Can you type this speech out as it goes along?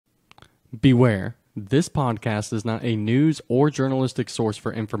Beware, this podcast is not a news or journalistic source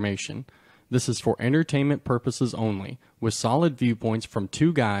for information. This is for entertainment purposes only, with solid viewpoints from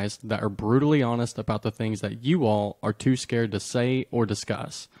two guys that are brutally honest about the things that you all are too scared to say or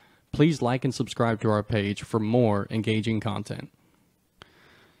discuss. Please like and subscribe to our page for more engaging content.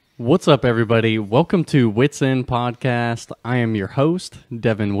 What's up, everybody? Welcome to Witts podcast. I am your host,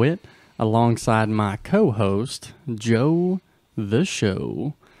 Devin Witt, alongside my co-host, Joe the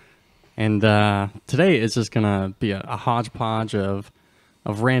Show. And today is just going to be a hodgepodge of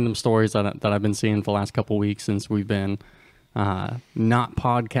random stories that I've been seeing for the last couple weeks since we've been not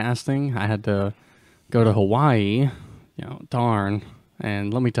podcasting. I had to go to Hawaii, darn.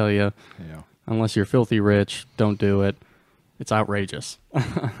 And let me tell you, unless you're filthy rich, don't do it. It's outrageous.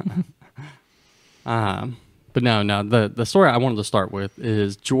 But no, the story I wanted to start with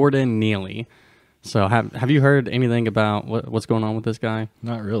is Jordan Neely. So have you heard anything about what's going on with this guy?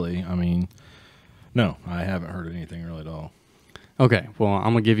 Not really. I mean, no, I haven't heard anything really at all. Okay, well,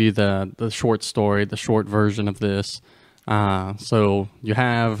 I'm going to give you the short story, the short version of this. So you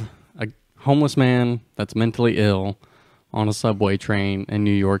have a homeless man that's mentally ill on a subway train in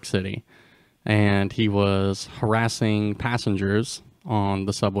New York City. And he was harassing passengers on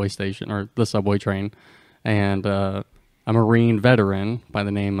the subway station, or the subway train. And a Marine veteran by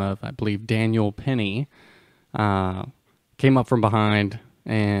the name of, I believe, Daniel Penny, came up from behind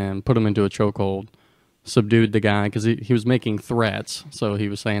and put him into a chokehold, subdued the guy, because he was making threats. So he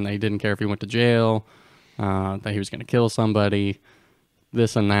was saying that he didn't care if he went to jail, that he was going to kill somebody,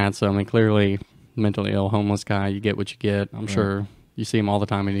 this and that. So, I mean, clearly, mentally ill, homeless guy, you get what you get. I'm sure you see him all the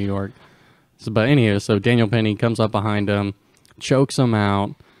time in New York. But anyway, so Daniel Penny comes up behind him, chokes him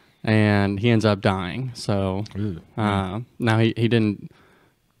out, and he ends up dying. So now he didn't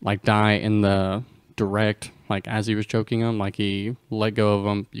die in the direct, as he was choking him, he let go of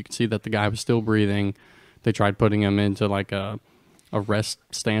him. You could see that the guy was still breathing. They tried putting him into a rest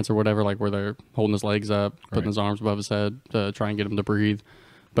stance or whatever, where they're holding his legs up, putting his arms above his head to try and get him to breathe.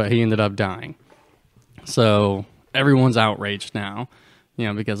 But he ended up dying. So everyone's outraged now,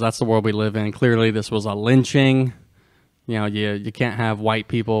 because that's the world we live in. Clearly this was a lynching. You can't have white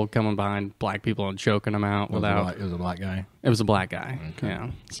people coming behind black people and choking them out without... It was a black guy? It was a black guy, okay. Yeah.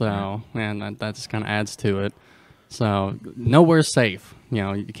 So, and that just kind of adds to it. So, nowhere's safe.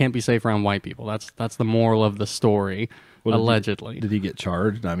 You can't be safe around white people. That's the moral of the story, allegedly. Did he get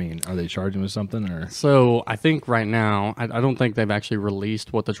charged? I mean, are they charging with something? Or So, I think right now, I don't think they've actually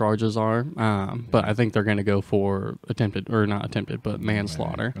released what the charges are, but I think they're going to go for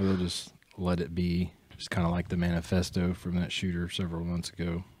manslaughter. Or they'll just let it be. It's kind of like the manifesto from that shooter several months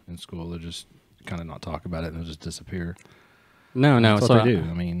ago in school. They'll just kind of not talk about it and it'll just disappear. No. That's so what they do.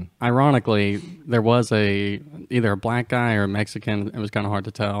 I mean, ironically, there was either a black guy or a Mexican. It was kind of hard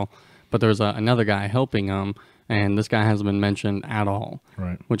to tell, but there was another guy helping him, and this guy hasn't been mentioned at all.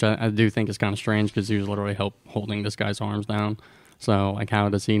 Right. Which I do think is kind of strange because he was literally holding this guy's arms down. So, how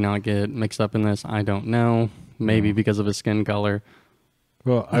does he not get mixed up in this? I don't know. Maybe because of his skin color.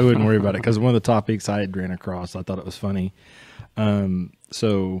 Well, I wouldn't worry about it because one of the topics I had ran across, I thought it was funny.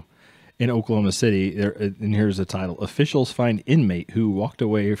 So in Oklahoma City, and here's the title: officials find inmate who walked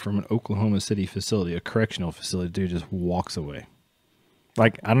away from an Oklahoma City facility, a correctional facility. Dude just walks away. I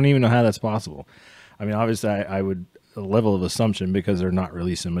don't even know how that's possible. I mean, obviously, I would a level of assumption because they're not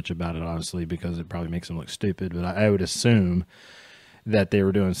releasing much about it, obviously, because it probably makes them look stupid. But I would assume that they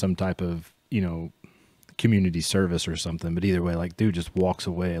were doing some type of, community service or something. But either way, dude just walks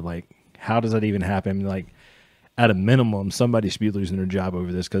away. How does that even happen? At a minimum, somebody should be losing their job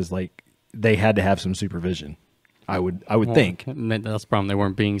over this because they had to have some supervision. I would think. That's the problem. They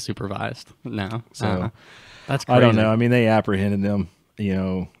weren't being supervised. No. So that's crazy. I don't know. I mean, they apprehended them,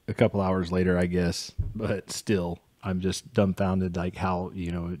 a couple hours later, I guess. But still, I'm just dumbfounded how,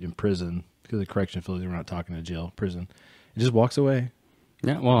 in prison, because the correction facility, we're not talking to jail, prison, it just walks away.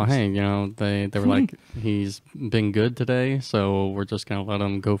 Yeah, well, hey, they were like, he's been good today, so we're just going to let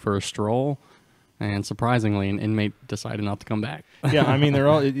him go for a stroll. And surprisingly, an inmate decided not to come back. Yeah, I mean,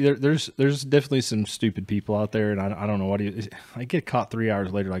 there's definitely some stupid people out there, and I don't know I get caught 3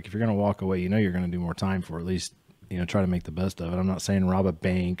 hours later. If you're going to walk away, you're going to do more time for at least, try to make the best of it. I'm not saying rob a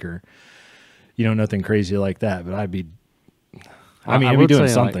bank or, nothing crazy like that, but I'd be doing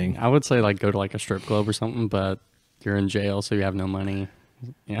something. I would say go to a strip club or something, but you're in jail, so you have no money.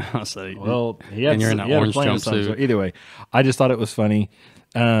 Yeah, so you're in that orange jumpsuit. So either way, I just thought it was funny,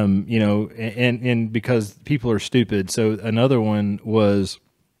 and because people are stupid. So another one was,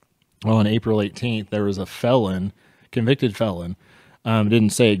 on April 18th, there was a convicted felon,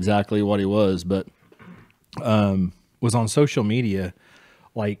 didn't say exactly what he was, but was on social media,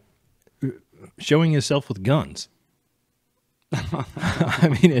 showing himself with guns. I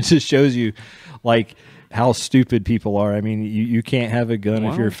mean, it just shows you like how stupid people are. I mean, you can't have a gun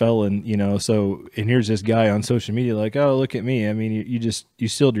if you're a felon, you know. So, and here's this guy on social media like, oh, look at me. I mean, you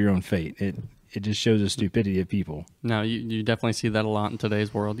sealed your own fate. It just shows the stupidity of people. No, you definitely see that a lot in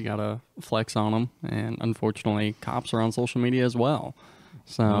today's world. You gotta flex on them, and unfortunately, cops are on social media as well.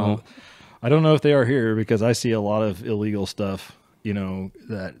 So, I don't know if they are here because I see a lot of illegal stuff, you know,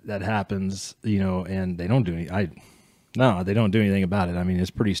 that happens, you know, and they don't do they don't do anything about it. I mean, it's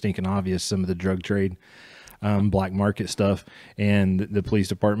pretty stinking obvious, some of the drug trade, black market stuff, and the police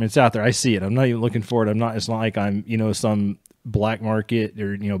department. It's out there. I see it. I'm not even looking for it. It's not like I'm, you know, some black market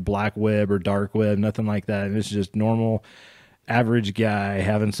or, you know, black web or dark web, nothing like that. And it's just normal, average guy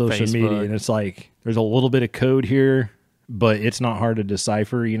having social media. And it's like, there's a little bit of code here, but it's not hard to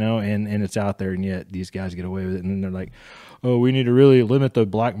decipher, you know, and it's out there. And yet these guys get away with it. And then they're like, oh, we need to really limit the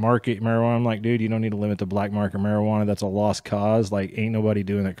black market marijuana. I'm like, dude, you don't need to limit the black market marijuana. That's a lost cause. Like, ain't nobody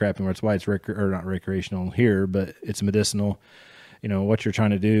doing that crap anymore. That's why it's not recreational here, but it's medicinal. You know, what you're trying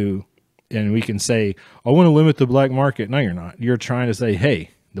to do. And we can say, I want to limit the black market. No, you're not. You're trying to say,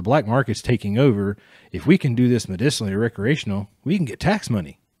 hey, the black market's taking over. If we can do this medicinally or recreational, we can get tax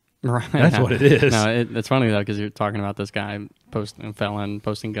money. Right. That's what it is. No, it's funny, though, because you're talking about this guy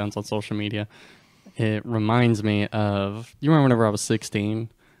posting guns on social media. It reminds me of, you remember whenever I was 16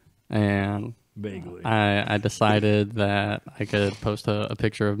 and vaguely I decided that I could post a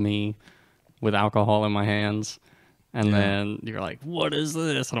picture of me with alcohol in my hands, and then you're like, what is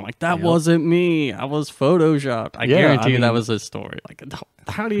this? And I'm like, that wasn't me. I was photoshopped. I guarantee you that was his story. Like,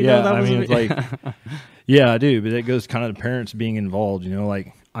 how do you know that was me? It's like, yeah, I do, but it goes kind of to parents being involved, you know,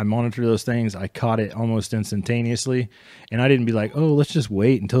 like, I monitor those things. I caught it almost instantaneously, and I didn't be like, oh, let's just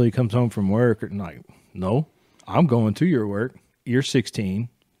wait until he comes home from work. And like, no, I'm going to your work. You're 16.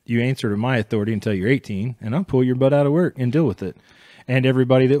 You answer to my authority until you're 18, and I'll pull your butt out of work and deal with it. And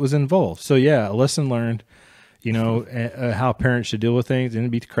everybody that was involved. So yeah, a lesson learned, you know, how parents should deal with things, and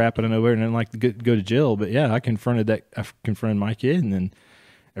be crap out of nowhere and then like to go to jail. But yeah, I confronted my kid, and then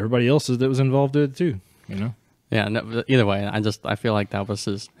everybody else that was involved with it too, you know? Yeah, no, either way, I feel like that was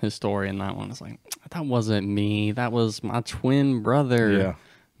his story in that one. It's like, that wasn't me. That was my twin brother. Yeah.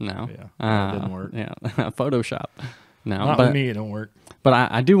 No. Yeah. That didn't work. Yeah. Photoshop. No. Not with me, it don't work. But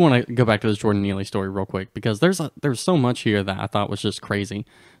I do want to go back to this Jordan Neely story real quick, because there's so much here that I thought was just crazy.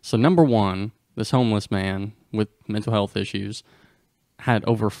 So number one, this homeless man with mental health issues had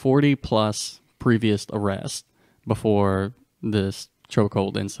over 40 plus previous arrests before this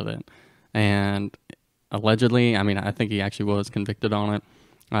chokehold incident. And allegedly, I mean, I think he actually was convicted on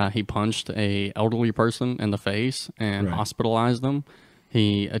it. He punched a elderly person in the face and hospitalized them.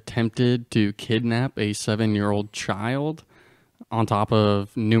 He attempted to kidnap a 7-year-old child, on top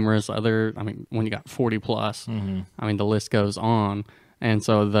of numerous other, I mean, when you got 40 plus, I mean, the list goes on. And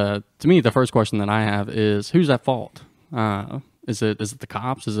so to me, the first question that I have is, who's at fault? Is it the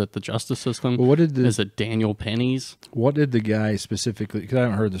cops? Is it the justice system? Well, is it Daniel Penny's? What did the guy specifically, because I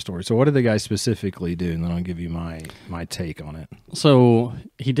haven't heard the story, so what did the guy specifically do? And then I'll give you my take on it. So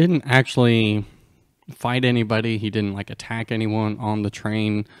he didn't actually fight anybody. He didn't like attack anyone on the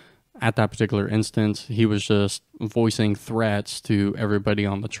train at that particular instance. He was just voicing threats to everybody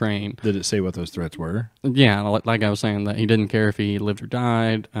on the train. Did it say what those threats were? Yeah, like I was saying, that he didn't care if he lived or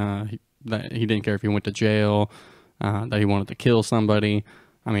died, that he didn't care if he went to jail, that he wanted to kill somebody.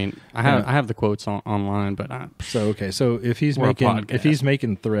 I mean, I have the quotes online, but so if he's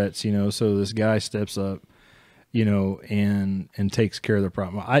making threats, you know, so this guy steps up, you know, and takes care of the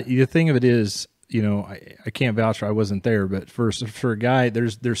problem. The thing of it is, you know, I can't vouch for, I wasn't there, but for a guy,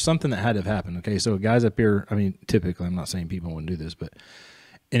 there's something that had to have happened. Okay, so a guy's up here. I mean, typically, I'm not saying people wouldn't do this, but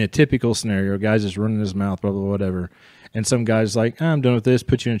in a typical scenario, a guy's just running his mouth, blah blah blah, whatever, and some guy's like, I'm done with this,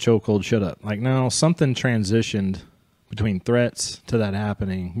 put you in a chokehold, shut up. Like, no, something transitioned between threats to that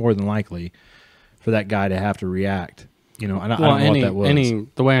happening, more than likely, for that guy to have to react. You know, I don't know what that was.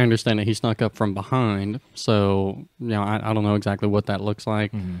 The way I understand it, he snuck up from behind. So, you know, I don't know exactly what that looks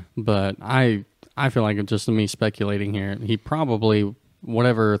like, but I feel like it's just me speculating here. He probably,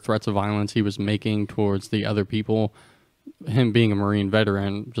 whatever threats of violence he was making towards the other people, him being a Marine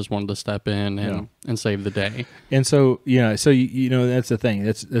veteran, just wanted to step in and save the day. And so, yeah, so you know, that's the thing.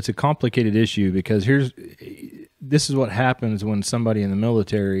 That's a complicated issue, because this is what happens when somebody in the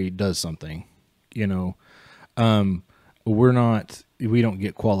military does something. You know, we don't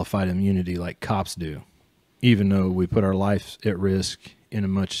get qualified immunity like cops do, even though we put our lives at risk in a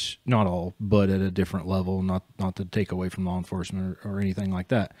much, not all, but at a different level, not to take away from law enforcement or anything like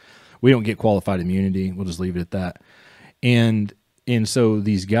that. We don't get qualified immunity. We'll just leave it at that. And so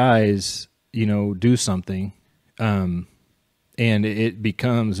these guys, do something, and it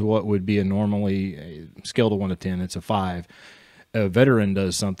becomes what would be a normally a scale to 1 to 10, it's a 5. A veteran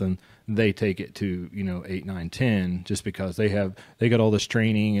does something, they take it to 8, 9, 10, just because they got all this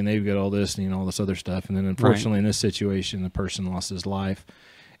training and they've got all this all this other stuff, and then unfortunately in this situation the person lost his life,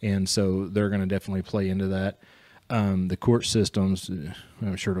 and so they're going to definitely play into that. The court systems,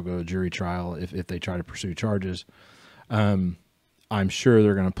 I'm sure it'll go to jury trial if they try to pursue charges. I'm sure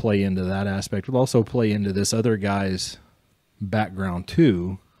they're going to play into that aspect, but also play into this other guy's background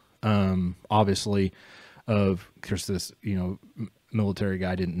too. Obviously, of course, this military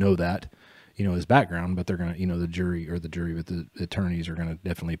guy didn't know that his background, but they're going to the jury but the attorneys are going to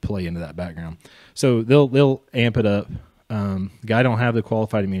definitely play into that background. So they'll amp it up. Guy don't have the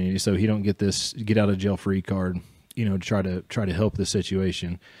qualified immunity, so he don't get this get out of jail free card. To try to help the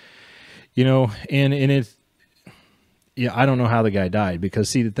situation. And it's. Yeah, I don't know how the guy died, because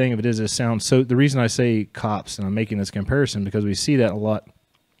see, the thing of it is, it sounds so. The reason I say cops, and I'm making this comparison, because we see that a lot,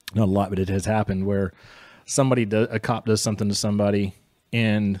 not a lot, but it has happened where a cop does something to somebody,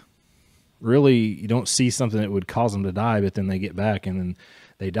 and really you don't see something that would cause them to die, but then they get back and then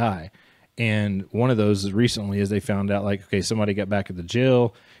they die. And one of those recently is they found out, like, okay, somebody got back at the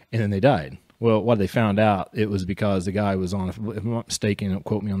jail and then they died. Well, what they found out, it was because the guy was on, if I'm not mistaken, don't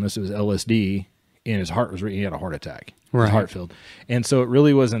quote me on this, it was LSD, and his heart was, he had a heart attack. Right. His heart failed. And so it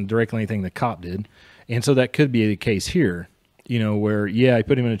really wasn't directly anything the cop did. And so that could be the case here, where, yeah, I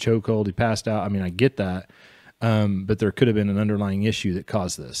put him in a chokehold, he passed out. I mean, I get that. But there could have been an underlying issue that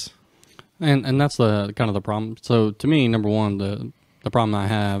caused this. And that's the kind of the problem. So to me, number one, the problem I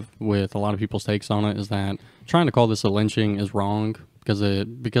have with a lot of people's takes on it is that trying to call this a lynching is wrong because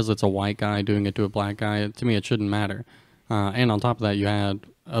it's a white guy doing it to a black guy. To me, it shouldn't matter. And on top of that, you had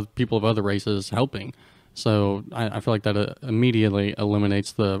people of other races helping. So I feel like that immediately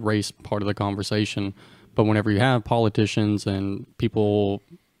eliminates the race part of the conversation. But whenever you have politicians and people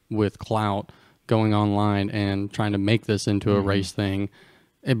with clout going online and trying to make this into a race thing,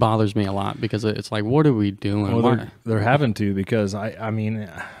 it bothers me a lot, because it's like, what are we doing? Well, they're having to, because I mean,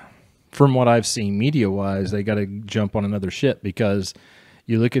 from what I've seen media-wise, they got to jump on another ship, because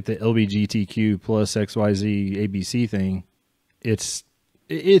you look at the LGBTQ plus XYZ ABC thing, it's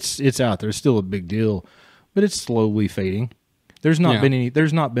out there. It's still a big deal, but it's slowly fading. There's not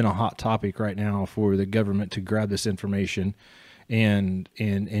been a hot topic right now for the government to grab this information and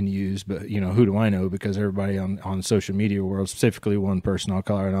use, but who do I know? Because everybody on social media world, specifically one person, I'll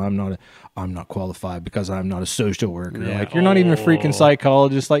call her, and I'm not qualified because I'm not a social worker. Yeah. Like, you're not even a freaking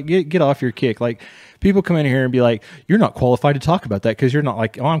psychologist. Like, get off your kick. Like, people come in here and be like, you're not qualified to talk about that, because you're not.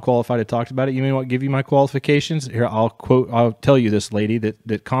 Like, oh, I'm qualified to talk about it. You mean what? Give you my qualifications? Here, I'll tell you, this lady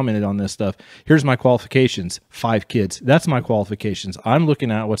that commented on this stuff. Here's my qualifications: 5 kids. That's my qualifications. I'm looking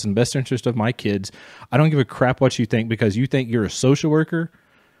at what's in the best interest of my kids. I don't give a crap what you think, because you think you're a social worker.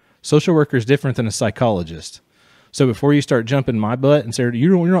 Social worker is different than a psychologist. So before you start jumping my butt and say,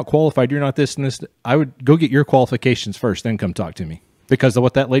 you're not qualified, you're not this and this, I would go get your qualifications first, then come talk to me. Because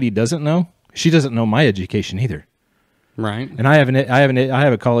what that lady doesn't know, she doesn't know my education either. Right. And I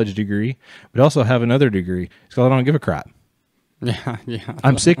have a college degree, but also have another degree. It's called I don't give a crap. Yeah.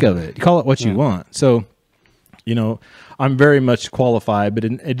 I'm sick of it. Call it what you want. So, I'm very much qualified,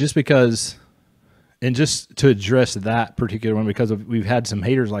 but just because, and just to address that particular one, because we've had some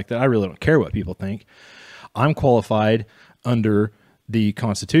haters like that, I really don't care what people think. I'm qualified under the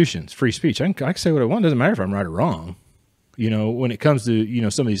Constitution. It's free speech. I can say what I want. It doesn't matter if I'm right or wrong. When it comes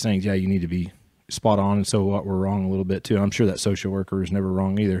to, some of these things, yeah, you need to be spot on. And so what, we're wrong a little bit too. I'm sure that social worker is never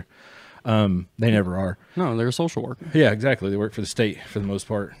wrong either. They never are. No, they're a social worker. Yeah, exactly. They work for the state for the most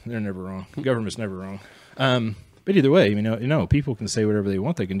part. They're never wrong. The government's never wrong. But either way, people can say whatever they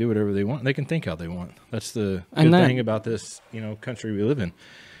want. They can do whatever they want. They can think how they want. That's the good thing about this, country we live in.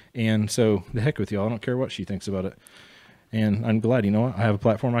 And so the heck with y'all. I don't care what she thinks about it. And I'm glad, I have a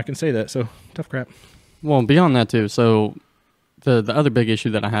platform I can say that. So tough crap. Well, beyond that too. So the other big issue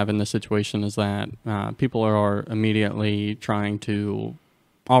that I have in this situation is that people are immediately trying to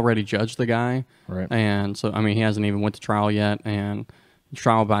already judge the guy. Right. And so, he hasn't even went to trial yet. And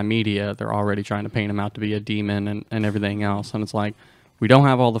trial by media, they're already trying to paint him out to be a demon and everything else. And it's like, we don't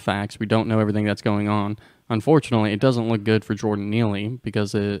have all the facts. We don't know everything that's going on. Unfortunately, it doesn't look good for Jordan Neely,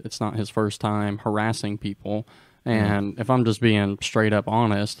 because it's not his first time harassing people. And if I'm just being straight up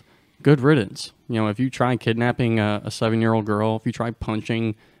honest, good riddance. If you try kidnapping a 7-year-old girl, if you try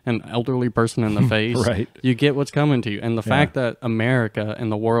punching an elderly person in the face, right, you get what's coming to you. And the fact that America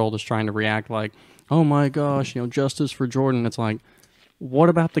and the world is trying to react like, oh my gosh, justice for Jordan, it's like, what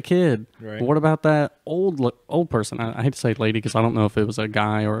about the kid? Right. What about that old person? I hate to say lady because I don't know if it was a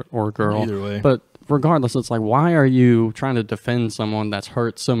guy or a girl. Either way. But regardless, it's like, why are you trying to defend someone that's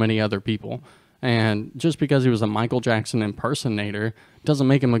hurt so many other people? And just because he was a Michael Jackson impersonator doesn't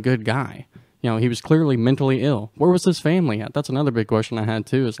make him a good guy. You know, he was clearly mentally ill. Where was his family at? That's another big question I had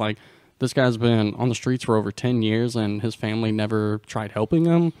too. Is like, this guy's been on the streets for over 10 years and his family never tried helping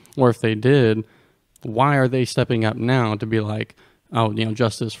him. Or if they did, why are they stepping up now to be like, oh, you know,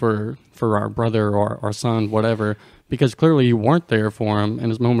 justice for our brother or our son, whatever, because clearly you weren't there for him in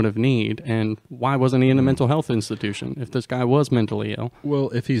his moment of need. And why wasn't he in a mental health institution if this guy was mentally ill? Well,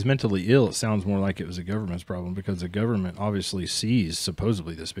 if he's mentally ill, it sounds more like it was the government's problem, because the government obviously sees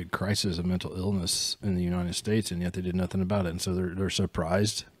supposedly this big crisis of mental illness in the United States, and yet they did nothing about it. And so they're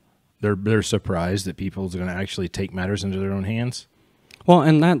surprised. They're surprised that people's going to actually take matters into their own hands. Well,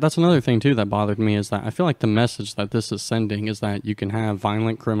 and that's another thing, too, that bothered me, is that I feel like the message that this is sending is that you can have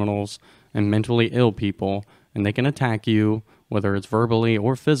violent criminals and mentally ill people, and they can attack you, whether it's verbally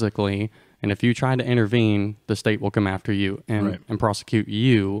or physically, and if you try to intervene, the state will come after you and prosecute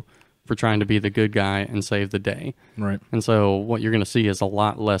you for trying to be the good guy and save the day. Right. And so what you're going to see is a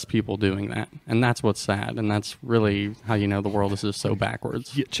lot less people doing that, and that's what's sad, and that's really how you know the world is just so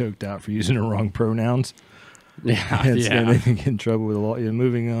backwards. Get choked out for using the wrong pronouns. Yeah, And yeah. they can get in trouble with the law. Yeah,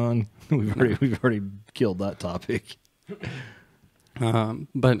 moving on. We've already killed that topic.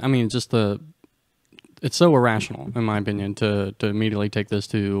 But I mean, it's so irrational, in my opinion, to immediately take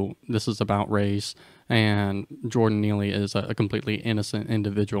this is about race, and Jordan Neely is a completely innocent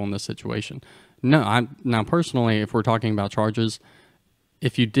individual in this situation. Now personally, if we're talking about charges,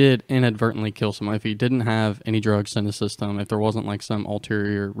 if you did inadvertently kill someone, if he didn't have any drugs in the system, if there wasn't like some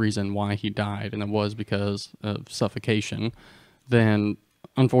ulterior reason why he died, and it was because of suffocation, then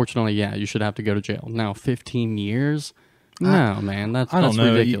unfortunately, yeah, you should have to go to jail. Now, 15 years? No, man, that's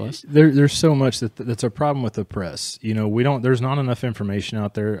ridiculous. There's so much that's a problem with the press. You know, there's not enough information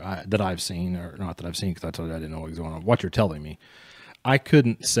out there that I've seen, or not that I've seen, because I told you I didn't know what was going on. What you're telling me, I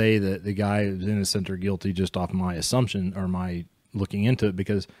couldn't say that the guy is innocent or guilty just off my assumption or my looking into it,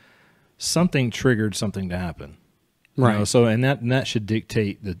 because something triggered something to happen. Right. You know, so and that should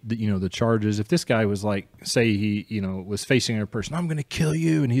dictate the charges. If this guy was like, say he was facing a person, I'm going to kill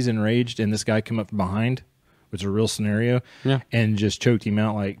you, and he's enraged, and this guy come up from behind, which is a real scenario, and just choked him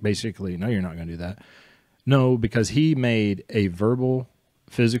out, like basically, no, you're not going to do that. No, because he made a verbal,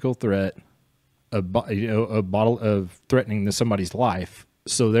 physical threat, a bottle of threatening somebody's life.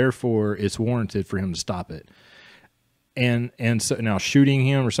 So therefore, it's warranted for him to stop it. And so now shooting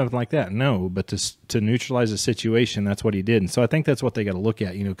him or something like that, no, but to neutralize the situation, that's what he did. And so I think that's what they got to look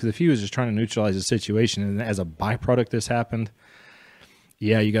at, because if he was just trying to neutralize the situation and as a byproduct this happened,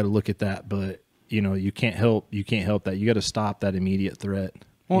 yeah, you got to look at that. But you can't help that. You got to stop that immediate threat.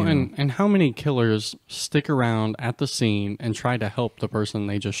 Well, and how many killers stick around at the scene and try to help the person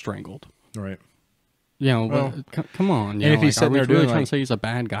they just strangled? Right. Come on. And if he's sitting there really doing trying to say he's a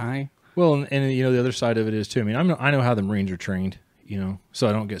bad guy? Well, and the other side of it is too. I mean, I know how the Marines are trained, so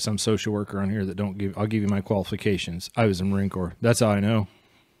I don't get some social worker on here that don't give. I'll give you my qualifications. I was in the Marine Corps. That's how I know.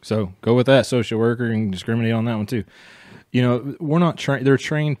 So go with that, social worker, and discriminate on that one too. We're not trained. They're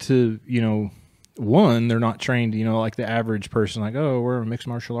trained to, they're not trained, like the average person, like, oh, we're mixed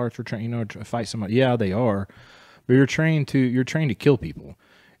martial arts. We're trained, to fight somebody. Yeah, they are, but you're trained to kill people,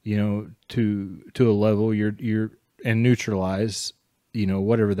 to a level you're and neutralize.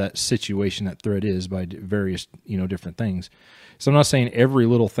 Whatever that situation, that threat is by various, different things. So I'm not saying every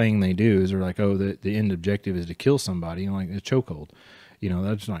little thing they do is they're like, oh, the end objective is to kill somebody, like a chokehold.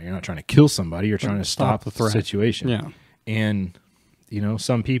 That's not, you're not trying to kill somebody. You're trying to stop the situation. Yeah. And,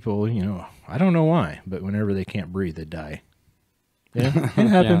 some people, I don't know why, but whenever they can't breathe, they die. Yeah, it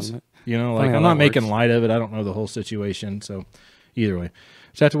happens. Like I'm not making light of it. I don't know the whole situation. So either way,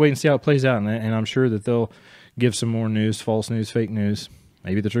 just have to wait and see how it plays out. And I'm sure that they'll give some more news, false news, fake news,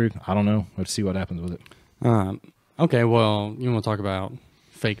 maybe the truth. I don't know. Let's see what happens with it. Okay, well, you want to talk about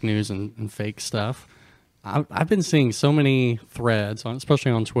fake news and fake stuff. I've been seeing so many threads,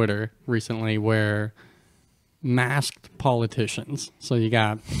 especially on Twitter recently, where masked politicians. So you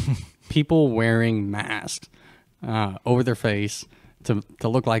got people wearing masks over their face to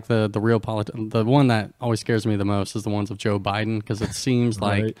look like the real politician. The one that always scares me the most is the ones of Joe Biden, because it seems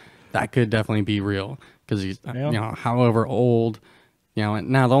like that could definitely be real. Because he's, however old, and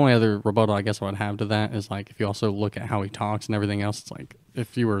now the only other rebuttal I guess I would have to that is like if you also look at how he talks and everything else, it's like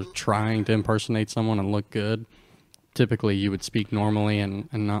if you were trying to impersonate someone and look good, typically you would speak normally and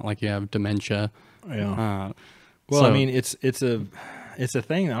not like you have dementia. Yeah. Well, I mean, it's a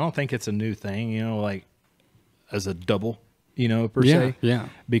thing. I don't think it's a new thing, like as a double. per se. Yeah.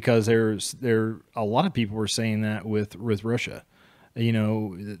 Because there a lot of people were saying that with Russia.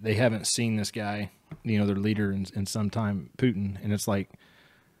 They haven't seen this guy, their leader in some time, Putin, and it's like,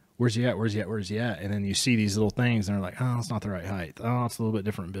 where's he at? Where's he at? Where's he at? And then you see these little things, and they're like, oh, it's not the right height. Oh, it's a little bit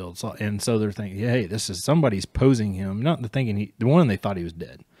different build. So they're thinking, hey, this is somebody's posing him. Not thinking the one they thought he was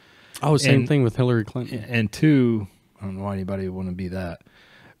dead. Oh, same thing with Hillary Clinton. And two, I don't know why anybody would want to be that.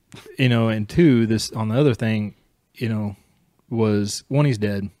 And two, this on the other thing, was one, he's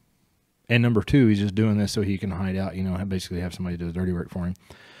dead. And number two, he's just doing this so he can hide out, basically have somebody do the dirty work for him.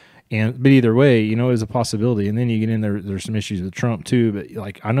 But either way, it's a possibility. And then you get in there's some issues with Trump too. But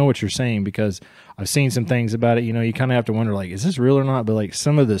like, I know what you're saying because I've seen some things about it. You kind of have to wonder, like, is this real or not? But like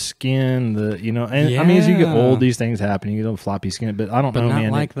some of the skin, I mean, as you get old, these things happen. You get floppy skin. But I don't know, man.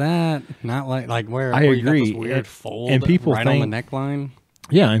 Not like that. Not like where I where agree. You got this weird fold and people right think, on the neckline.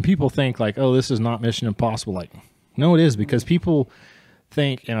 Yeah, and people think like, oh, this is not Mission Impossible. Like, no, it is, because people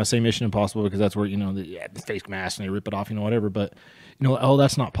think, and I say Mission Impossible because that's where the face mask and they rip it off, whatever. But oh,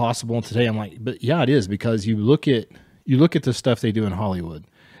 that's not possible. And today I'm like, but yeah, it is, because you look at the stuff they do in Hollywood.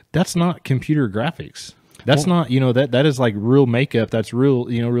 That's not computer graphics. That's not that is like real makeup. That's real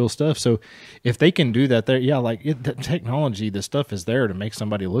real stuff. So if they can do that, the technology, the stuff is there to make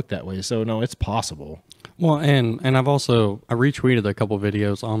somebody look that way. So no, it's possible. Well, and I retweeted a couple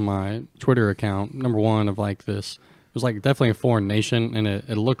videos on my Twitter account. Number one of like this. It was like definitely a foreign nation, and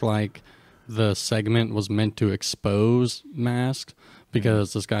it looked like the segment was meant to expose masks,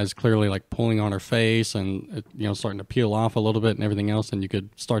 because this guy's clearly like pulling on her face and starting to peel off a little bit and everything else, and you could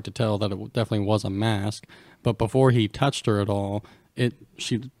start to tell that it definitely was a mask. But before he touched her at all,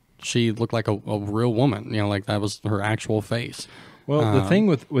 she looked like a real woman. Like that was her actual face. Well, the thing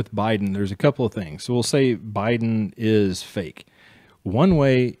with Biden, there's a couple of things. So we'll say Biden is fake. One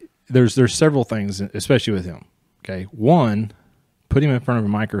way, there's several things, especially with him. Okay, one, put him in front of a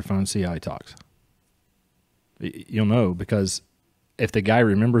microphone, see how he talks. You'll know, because if the guy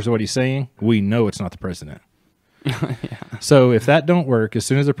remembers what he's saying, we know it's not the president. Yeah. So if that don't work, as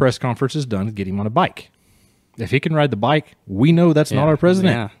soon as the press conference is done, get him on a bike. If he can ride the bike, we know that's not our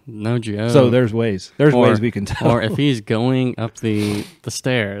president. Yeah, no joke. So there's ways. There's ways we can tell. Or if he's going up the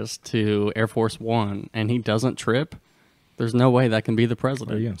stairs to Air Force One and he doesn't trip, there's no way that can be the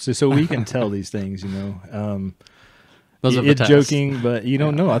president. Yeah. So we can tell these things, Those are it's joking, but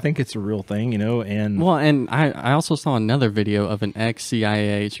no, I think it's a real thing, and well, and I also saw another video of an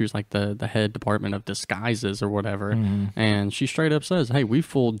ex-CIA. She was like the head department of disguises or whatever, and she straight up says, "Hey, we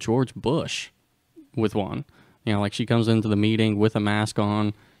fooled George Bush with one." Like she comes into the meeting with a mask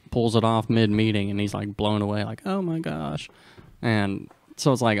on, pulls it off mid-meeting, and he's like blown away, like, "Oh my gosh!" And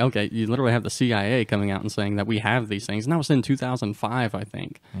so it's like, okay, you literally have the CIA coming out and saying that we have these things. And that was in 2005, I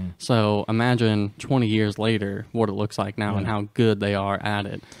think. So imagine 20 years later what it looks like now and how good they are at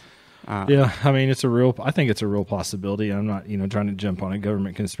it. Yeah, I mean, I think it's a real possibility. I'm not, trying to jump on a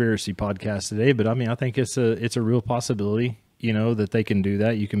government conspiracy podcast today, but I mean, I think it's a real possibility, that they can do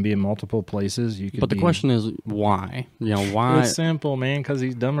that. You can be in multiple places. But the question is why? Why? It's simple, man, because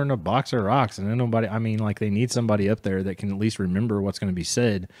he's dumber than a box of rocks, and then nobody. I mean, like, they need somebody up there that can at least remember what's going to be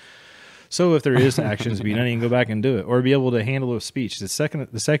said. So if there is actions to be done, you can go back and do it, or be able to handle a speech. The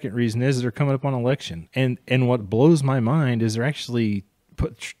second reason is they're coming up on election, and what blows my mind is they're actually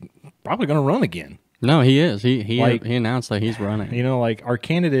probably going to run again. No, he is. He announced that he's running. Like our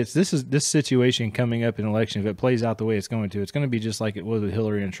candidates, this situation coming up in election, if it plays out the way it's going to be just like it was with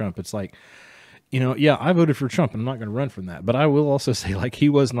Hillary and Trump. It's like, yeah, I voted for Trump, and I'm not going to run from that. But I will also say, like, he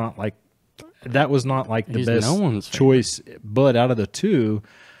was not like, that was not like the best choice. But out of the two,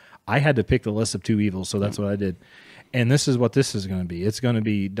 I had to pick the less of two evils, so that's what I did. And this is what this is going to be. It's going to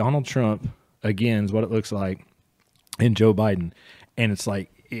be Donald Trump again, is what it looks like, and Joe Biden. And it's like,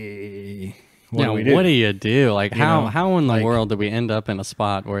 what do you do? Like, how in the world do we end up in a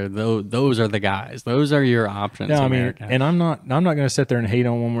spot where those are the guys? Those are your options. Yeah, America. And I'm not going to sit there and hate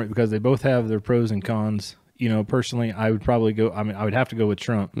on one because they both have their pros and cons. Personally, I would probably go. I mean, I would have to go with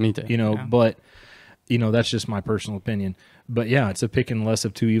Trump. Me too. But that's just my personal opinion. But yeah, it's a picking less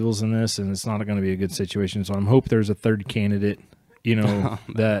of two evils in this, and it's not going to be a good situation. So I hope there's a third candidate.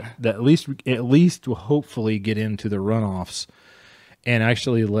 That at least will hopefully get into the runoffs. And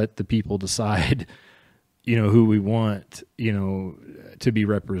actually let the people decide, who we want, to be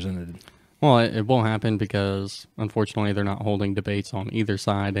represented. Well, it won't happen because, unfortunately, they're not holding debates on either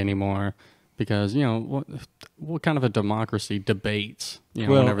side anymore. Because, what kind of a democracy debates,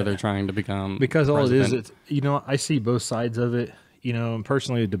 whenever they're trying to become because president? All it is, I see both sides of it, and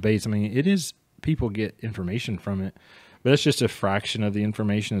personally debates, I mean, it is, people get information from it, but it's just a fraction of the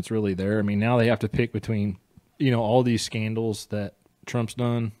information that's really there. I mean, now they have to pick between, all these scandals that Trump's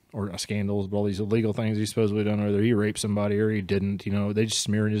done, or not scandals, but all these illegal things he's supposedly done, whether he raped somebody or he didn't, they just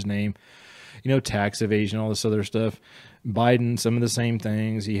smearing his name, tax evasion, all this other stuff. Biden, some of the same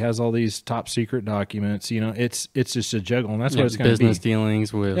things. He has all these top secret documents. It's just a juggle, and that's what it's going to be. Business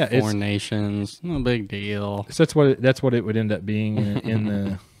dealings with foreign nations, no big deal. So that's what it would end up being in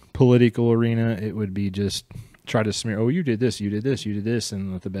the political arena. It would be just try to smear. Oh, you did this, you did this, you did this,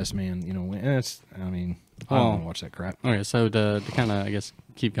 and let the best man, win. And I don't want to watch that crap. Okay, so to kind of, I guess,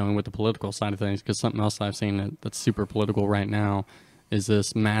 keep going with the political side of things, because something else I've seen that's super political right now is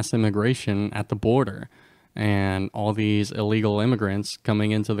this mass immigration at the border. And all these illegal immigrants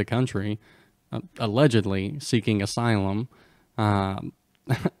coming into the country, allegedly seeking asylum. I'm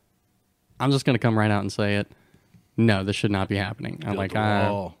just going to come right out and say it. No, this should not be happening.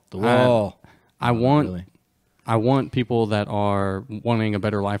 The wall. I want people that are wanting a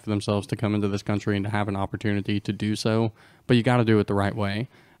better life for themselves to come into this country and to have an opportunity to do so. But you got to do it the right way.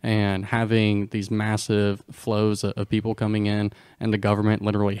 And having these massive flows of people coming in and the government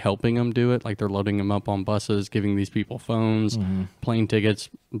literally helping them do it, like they're loading them up on buses, giving these people phones, plane tickets,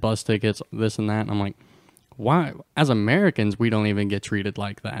 bus tickets, this and that. And I'm like, why? As Americans, we don't even get treated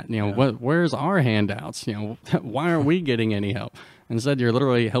like that. Where's our handouts? Why aren't we getting any help? Instead, you're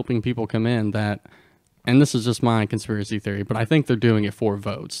literally helping people come in that, and this is just my conspiracy theory, but I think they're doing it for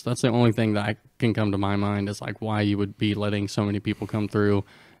votes. That's the only thing that can come to my mind is like why you would be letting so many people come through.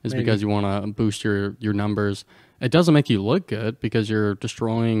 Is Maybe. Because you want to boost your numbers. It doesn't make you look good because you're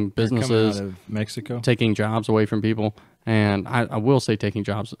destroying businesses, out of Mexico, taking jobs away from people. And I will say taking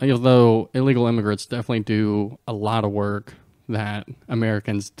jobs, although illegal immigrants definitely do a lot of work that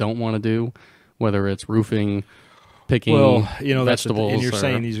Americans don't want to do, whether it's roofing, picking vegetables. And you're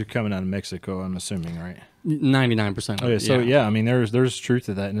saying these are coming out of Mexico, I'm assuming, right? 99%. Okay, so yeah, I mean, there's truth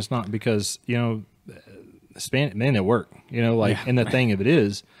to that, and it's not because men at work, and the thing of it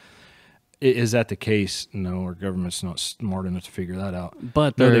is that the case? No, our government's not smart enough to figure that out.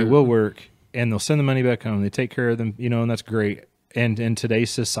 But they will work, and they'll send the money back home. They take care of them, and that's great. And in today's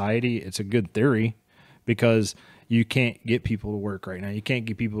society, it's a good theory because you can't get people to work right now. You can't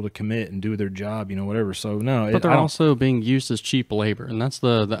get people to commit and do their job, whatever. So no, but they're also being used as cheap labor, and that's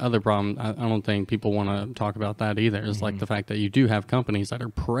the other problem. I don't think people want to talk about that either. Is like the fact that you do have companies that are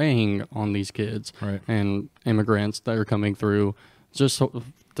preying on these kids and immigrants that are coming through just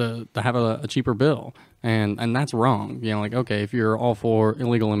to have a cheaper bill, and that's wrong. Okay, if you're all for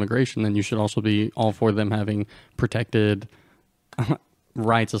illegal immigration, then you should also be all for them having protected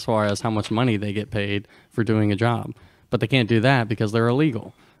rights as far as how much money they get paid for doing a job. But they can't do that because they're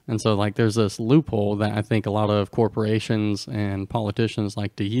illegal. And so there's this loophole that I think a lot of corporations and politicians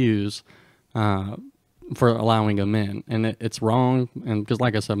like to use for allowing them in. And it's wrong. And because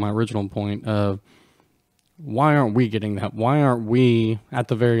like I said, my original point of why aren't we getting that? Why aren't we, at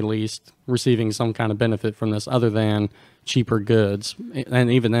the very least, receiving some kind of benefit from this other than cheaper goods?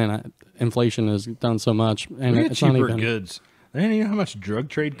 And even then, inflation has done so much. And it's cheaper not even goods. And you know how much drug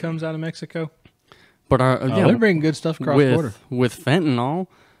trade comes out of Mexico? But they're bringing good stuff across the border. With fentanyl.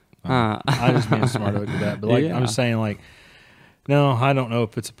 I was being smart with that. But I'm saying no, I don't know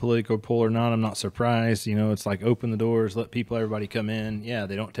if it's a political pull or not. I'm not surprised. It's like open the doors, let everybody come in. Yeah,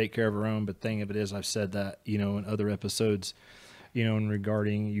 they don't take care of their own. But the thing of it is, I've said that, in other episodes, in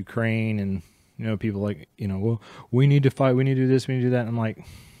regarding Ukraine and, people well, we need to fight. We need to do this. We need to do that. And I'm like,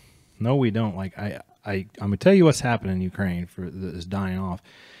 no, we don't. I'm going to tell you what's happening in Ukraine is dying off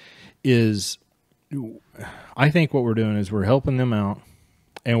is I think what we're doing is we're helping them out.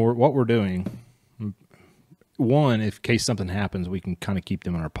 And what we're doing, one, if in case something happens, we can kind of keep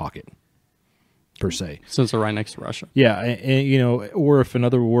them in our pocket, per se. Since they're right next to Russia. Yeah, and, or if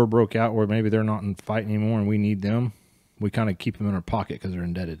another war broke out where maybe they're not in fight anymore and we need them, we kind of keep them in our pocket because they're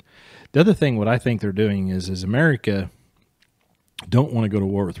indebted. The other thing, what I think they're doing is America don't want to go to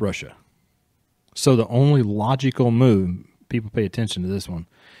war with Russia. So the only logical move, people pay attention to this one,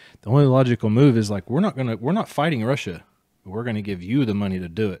 the only logical move is we're not fighting Russia. We're going to give you the money to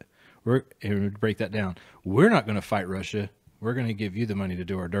do it. And break that down. We're not going to fight Russia. We're going to give you the money to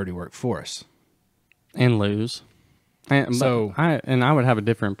do our dirty work for us. And lose. I would have a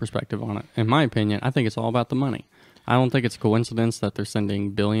different perspective on it. In my opinion, I think it's all about the money. I don't think it's a coincidence that they're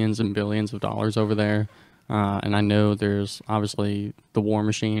sending billions and billions of dollars over there. And I know there's obviously the war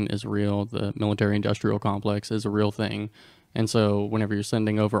machine is real. The military industrial complex is a real thing. And so whenever you're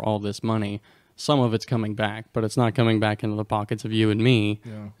sending over all this money, some of it's coming back, but it's not coming back into the pockets of you and me.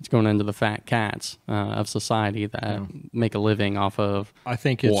 Yeah. It's going into the fat cats of society that make a living off of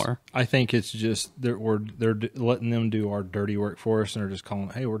war. I think it's just they're letting them do our dirty work for us, and they're just calling,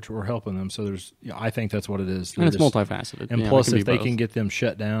 hey, we're helping them. So I think that's what it is. And it's multifaceted. And plus, if they can get them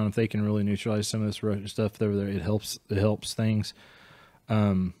shut down, if they can really neutralize some of this stuff over there, it helps things.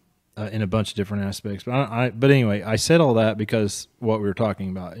 In a bunch of different aspects, but anyway, I said all that because what we were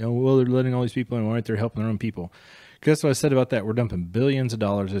talking about. Well, they're letting all these people in. Why aren't they helping their own people? Because that's what I said about that. We're dumping billions of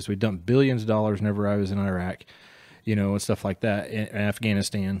dollars. We dumped billions of dollars whenever I was in Iraq, and stuff like that, in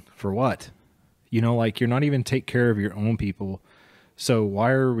Afghanistan. For what? Like you're not even take care of your own people. So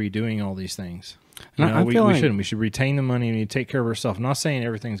why are we doing all these things? We shouldn't. We should retain the money and we take care of ourselves. I'm not saying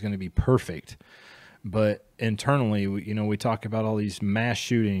everything's going to be perfect. But internally, we talk about all these mass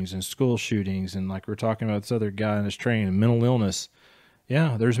shootings and school shootings, and like we're talking about this other guy in his training, mental illness.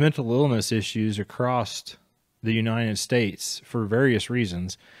 Yeah, there's mental illness issues across the United States for various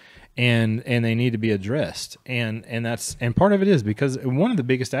reasons, and they need to be addressed. And part of it is because one of the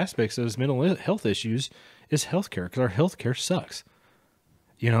biggest aspects of those mental health issues is healthcare, because our healthcare sucks.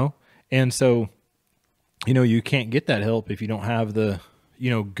 And so you can't get that help if you don't have the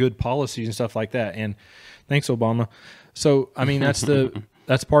good policies and stuff like that. And thanks, Obama. So, I mean, that's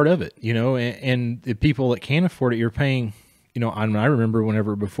part of it, and the people that can't afford it, you're paying, I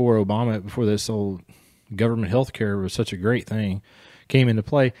remember before this whole government health care was such a great thing, came into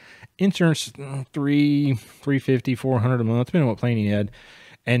play, insurance, $350, $400 a month, depending on what plan you had.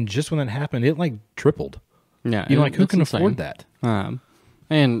 And just when that happened, it like tripled. Yeah. Who can afford that?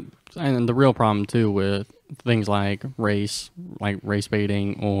 And the real problem too with things like race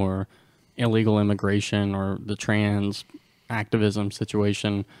baiting or illegal immigration or the trans activism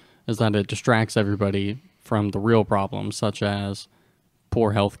situation is that it distracts everybody from the real problems, such as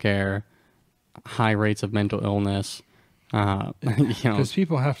poor health care, high rates of mental illness, because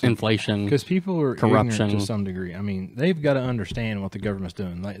people have to, inflation, because people are corruption ignorant to some degree. I mean, they've got to understand what the government's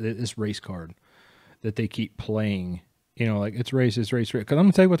doing, like this race card that they keep playing. Like it's race. Because I'm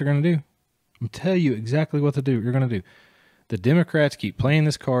gonna tell you what they're gonna do. I'm gonna tell you exactly what you're gonna do. The Democrats keep playing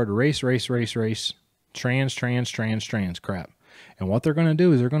this card: race, trans crap. And what they're gonna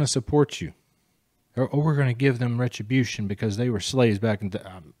do is they're gonna support you, or we're gonna give them retribution because they were slaves back in.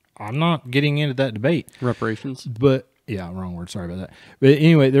 I'm not getting into that debate. Reparations, but. Yeah, wrong word. Sorry about that. But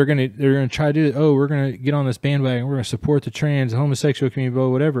anyway, they're gonna try to do it. Oh, we're gonna get on this bandwagon. We're gonna support the trans, the homosexual community,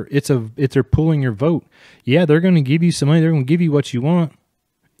 whatever. They're pulling your vote. Yeah, they're gonna give you some money. They're gonna give you what you want.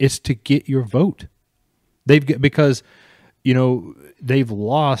 It's to get your vote. Because they've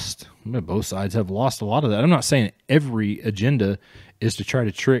lost. Both sides have lost a lot of that. I'm not saying every agenda is to try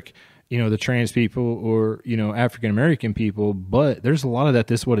to trick the trans people or, African American people, but there's a lot of that.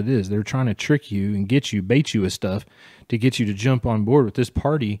 This is what it is. They're trying to trick you and bait you with stuff to get you to jump on board with this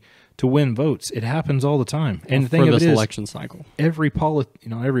party to win votes. It happens all the time. And the thing of it is, election cycle, every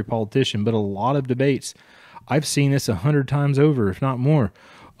politician, but a lot of debates, I've seen this 100 times over, if not more.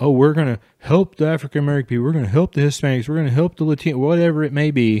 Oh, we're going to help the African American people. We're going to help the Hispanics. We're going to help the Latino, whatever it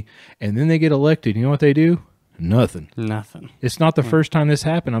may be. And then they get elected. You know what they do? Nothing. It's not the first time this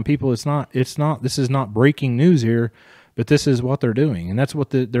happened on people. This is not breaking news here, but this is what they're doing. And that's what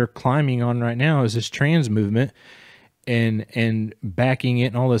they're climbing on right now is this trans movement and backing it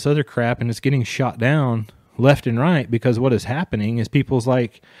and all this other crap. And it's getting shot down left and right because what is happening is people's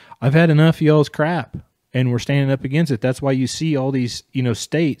like, I've had enough of y'all's crap and we're standing up against it. That's why you see all these,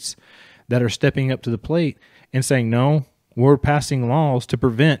 states that are stepping up to the plate and saying, no, we're passing laws to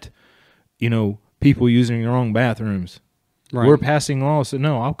prevent, people using the wrong bathrooms. Right. We're passing laws. So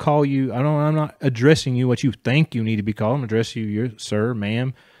no, I'll call you. I'm not addressing you what you think you need to be called. I'm addressing you, sir,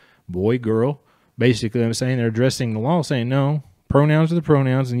 ma'am, boy, girl. Basically, I'm saying they're addressing the law, saying no, pronouns are the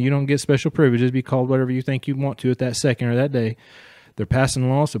pronouns, and you don't get special privileges. Be called whatever you think you want to at that second or that day. They're passing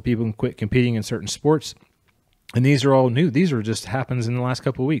laws so people can quit competing in certain sports. And these are all new. These are just happens in the last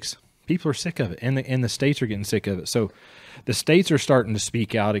couple of weeks. People are sick of it, and the states are getting sick of it. So the states are starting to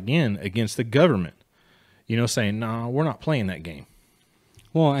speak out again against the government, saying, no, we're not playing that game.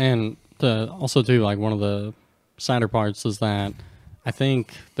 Well, and also, too, like one of the sadder parts is that I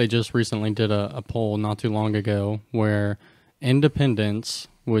think they just recently did a poll not too long ago where independents,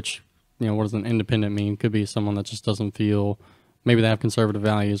 which, what does an independent mean? Could be someone that just doesn't feel, maybe they have conservative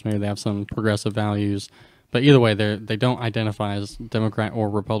values, maybe they have some progressive values. But either way, they don't identify as Democrat or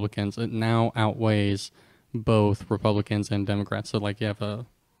Republicans. It now outweighs both Republicans and Democrats. So, like, you have I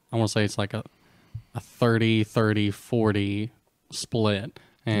want to say it's like a 30-30-40 split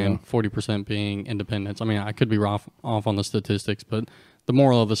and 40% being independents. I mean, I could be off on the statistics, but the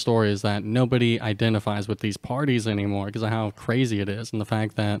moral of the story is that nobody identifies with these parties anymore because of how crazy it is and the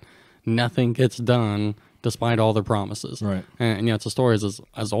fact that nothing gets done despite all their promises. Right. And it's a story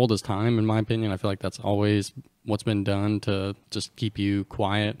as old as time, in my opinion. I feel like that's always what's been done to just keep you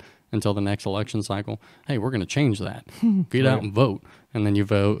quiet until the next election cycle. Hey, we're going to change that. Get out and vote. And then you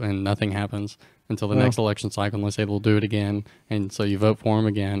vote and nothing happens until the next election cycle unless they will do it again. And so you vote for them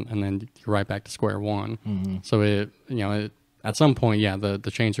again and then you're right back to square one. So at some point,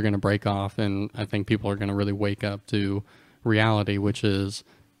 the chains are going to break off, and I think people are going to really wake up to reality, which is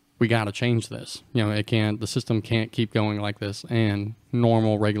we got to change this. The system can't keep going like this, and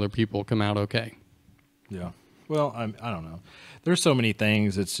normal, regular people come out okay. Yeah. Well, I don't know. There's so many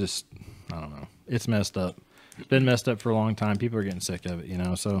things. It's just, I don't know. It's messed up. It's been messed up for a long time. People are getting sick of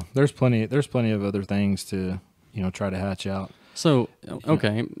it, So there's plenty of other things to, try to hatch out. So,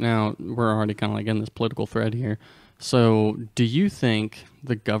 okay, now we're already kind of like in this political thread here. So do you think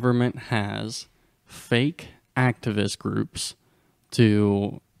the government has fake activist groups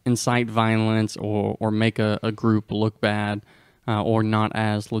to incite violence or make a group look bad or not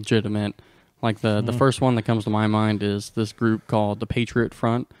as legitimate? Like the first one that comes to my mind is this group called the Patriot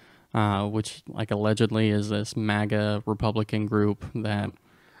Front, which like allegedly is this MAGA Republican group that...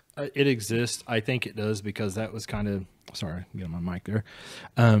 It exists. I think it does because that was kind of... Sorry, get my mic there.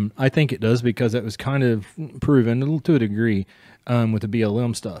 I think it does because that was kind of proven to a degree with the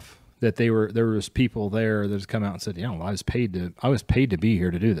BLM stuff that there was people there that has come out and said, I was paid to be here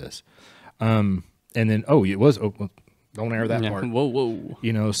to do this, and then it was well, don't air that part.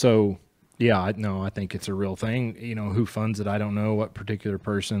 Whoa. So yeah, I think it's a real thing. Who funds it? I don't know. What particular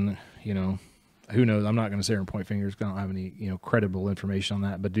person? Who knows? I'm not going to sit here and point fingers because I don't have any credible information on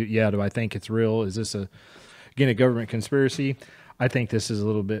that. But do I think it's real? Is this again a government conspiracy? I think this is a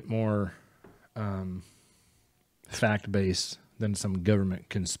little bit more fact based than some government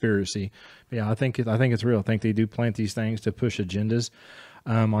conspiracy. But yeah, I think it's real. I think they do plant these things to push agendas.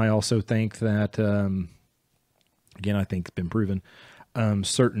 I also think that again, I think it's been proven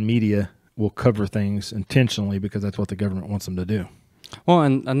certain media will cover things intentionally because that's what the government wants them to do. Well,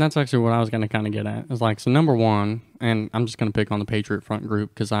 and that's actually what I was going to kind of get at. Is like, so number one, and I'm just going to pick on the Patriot Front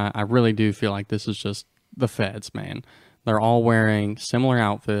group because I really do feel like this is just the feds, man. They're all wearing similar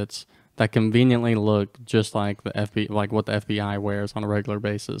outfits that conveniently look just like the FBI, like what the FBI wears on a regular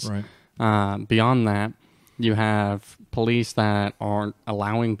basis. Right. Beyond that, you have police that aren't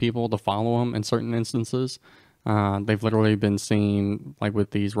allowing people to follow them in certain instances. They've literally been seen like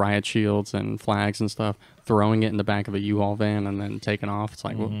with these riot shields and flags and stuff, throwing it in the back of a U-Haul van and then taking off. It's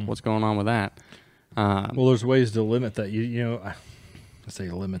like, what's going on with that? Well, there's ways to limit that. I say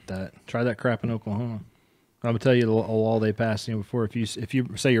limit that. Try that crap in Oklahoma. I'm gonna tell you the law they passed before. If you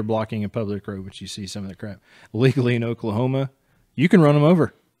say you're blocking a public road, which you see some of that crap legally in Oklahoma, you can run them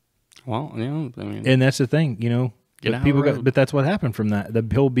over. Well, and that's the thing, Get out people of the road. but that's what happened from that. The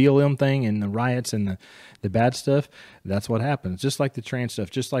whole BLM thing and the riots and the bad stuff. That's what happens. Just like the trans stuff.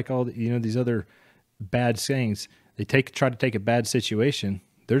 Just like all the, these other bad things. They try to take a bad situation.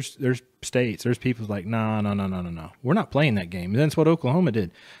 There's states. There's people like no. We're not playing that game. And that's what Oklahoma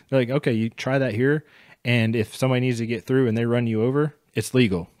did. They're like, okay, you try that here, and if somebody needs to get through and they run you over, it's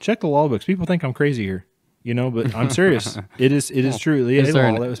legal. Check the law books. People think I'm crazy here. But I'm serious. It is true. Is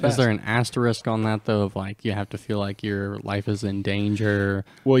there an asterisk on that though? Of like you have to feel like your life is in danger?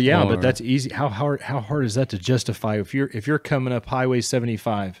 Well, yeah, but that's easy. How hard is that to justify? If you're coming up Highway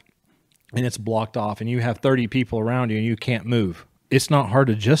 75 and it's blocked off and you have 30 people around you and you can't move, it's not hard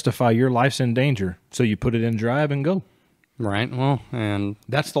to justify your life's in danger. So you put it in drive and go. Right. Well, and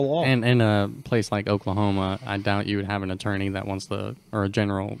that's the law. And in a place like Oklahoma, I doubt you would have an attorney that wants to, or a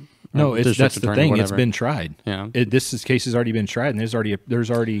general. No, that's the thing. It's been tried. Yeah, this case has already been tried, and there's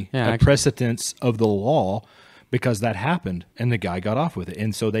already a precedence of the law because that happened, and the guy got off with it,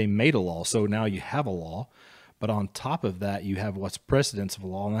 and so they made a law. So now you have a law, but on top of that, you have what's precedence of a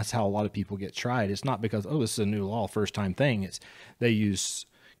law, and that's how a lot of people get tried. It's not because this is a new law, first time thing. It's they use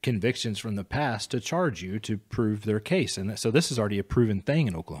convictions from the past to charge you to prove their case, and so this is already a proven thing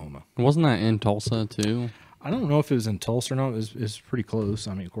in Oklahoma. Wasn't that in Tulsa too? I don't know if it was in Tulsa or not. It was pretty close.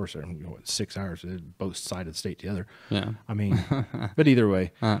 I mean, of course, they're 6 hours, both sides of the state together. Yeah. I mean, but either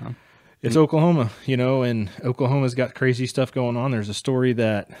way, it's Oklahoma, and Oklahoma's got crazy stuff going on. There's a story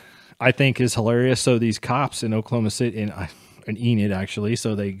that I think is hilarious. So these cops in Oklahoma City, in Enid actually,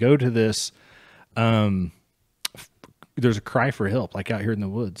 so they go to this, there's a cry for help, like out here in the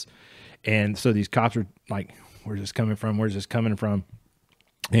woods. And so these cops are like, where's this coming from? Where's this coming from?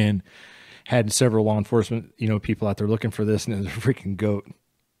 And had several law enforcement, people out there looking for this, and there's a freaking goat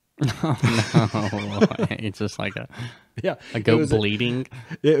Oh no! It's just like Yeah, a goat bleeding.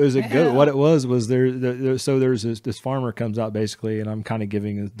 It was a goat. What it was so there's this farmer comes out basically, and I'm kind of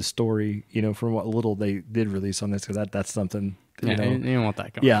giving the story, from what little they did release on this, because that's something. You don't want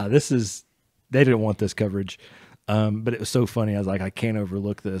that going. Yeah, they didn't want this coverage, but it was so funny. I was like, I can't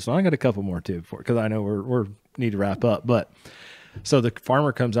overlook this. And I got a couple more too, because I know we're need to wrap up. But so the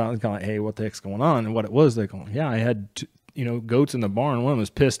farmer comes out and kind of like, hey, what the heck's going on? And what it was, they go, yeah, I had goats in the barn. One was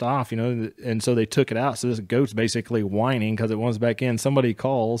pissed off, and so they took it out. So this goat's basically whining because it wants back in. Somebody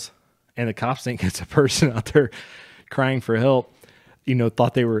calls, and the cops think it's a person out there crying for help.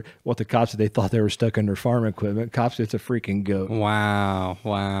 Thought they were what the cops said. They thought they were stuck under farm equipment. Cops, it's a freaking goat.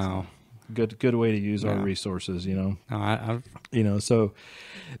 Wow. Good way to use our resources. No, So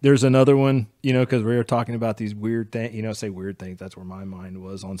there's another one. Because we were talking about these weird things. Say weird things. That's where my mind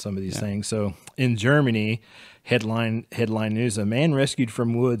was on some of these things. So in Germany, headline news: a man rescued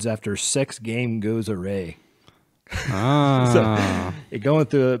from woods after sex game goes awry. So going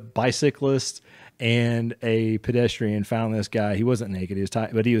through a bicyclist and a pedestrian found this guy. He wasn't naked, he was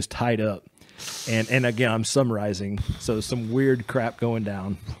tied, but he was tied up. And again, I'm summarizing. So some weird crap going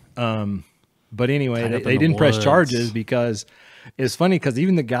down. But anyway, they didn't press charges because it's funny, because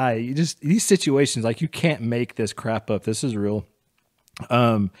even the guy, these situations, like, you can't make this crap up. This is real.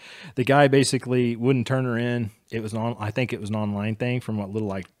 The guy basically wouldn't turn her in. I think it was an online thing, from what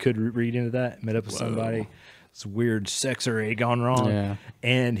little I could read into that. Met up with somebody. It's weird sex array gone wrong. Yeah.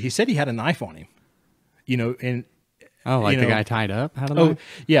 And he said he had a knife on him. And the guy tied up had a knife?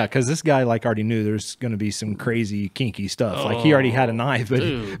 Yeah, because this guy already knew there's going to be some crazy kinky stuff. He already had a knife,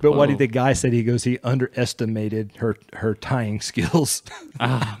 but what did the guy said? He underestimated her tying skills.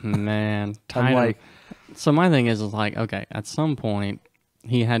 Oh man, so my thing is okay, at some point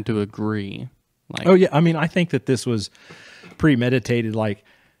he had to agree. I think that this was premeditated.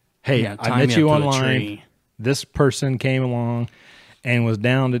 Hey, I met you online. This person came along and was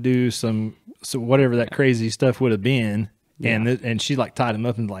down to do some whatever that crazy stuff would have been, and she tied him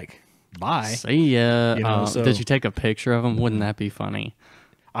up and bye. See ya. Did you take a picture of him? Wouldn't that be funny?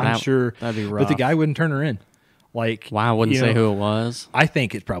 I'm sure that'd be rough. But the guy wouldn't turn her in. Wow, wouldn't say who it was. I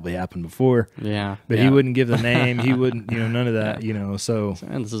think it probably happened before. Yeah, but he wouldn't give the name. He wouldn't, none of that. So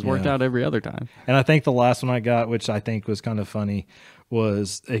and this has worked out every other time. And I think the last one I got, which I think was kind of funny,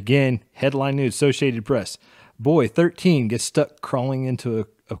 was again headline news: Associated Press. Boy, 13 gets stuck crawling into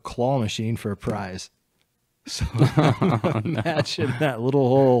a claw machine for a prize. So imagine that little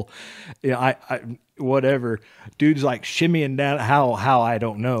hole. I whatever. Dude's shimmying down how I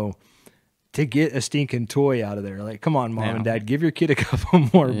don't know, to get a stinking toy out of there. Come on, Mom and Dad, give your kid a couple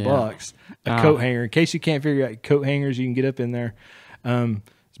more bucks. A coat hanger, in case you can't figure out coat hangers, you can get up in there.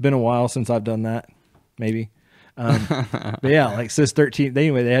 It's been a while since I've done that, maybe. But yeah, says 13.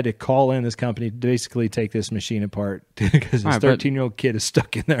 Anyway, they had to call in this company to basically take this machine apart because this 13-year-old kid is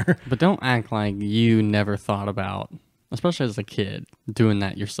stuck in there. But don't act like you never thought about, especially as a kid, doing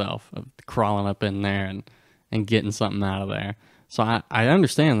that yourself, of crawling up in there and getting something out of there. So I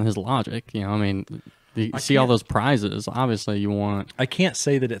understand his logic. You see all those prizes. Obviously, you want. I can't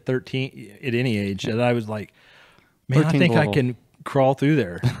say that at 13, at any age, that I was like, man, I think I can crawl through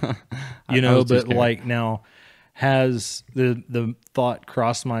there. But now, has the thought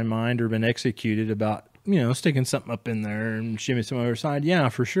crossed my mind or been executed about sticking something up in there and shimmy some other side? Yeah,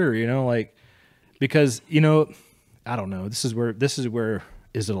 for sure. Because I don't know. This is where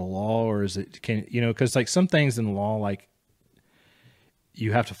is it a law, or is it because some things in the law,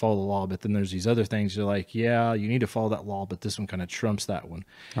 you have to follow the law, but then there's these other things you're yeah, you need to follow that law, but this one kind of trumps that one.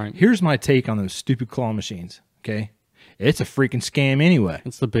 Right. Here's my take on those stupid claw machines. Okay, it's a freaking scam anyway.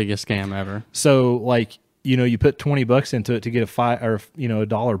 It's the biggest scam ever. So you put $20 into it to get a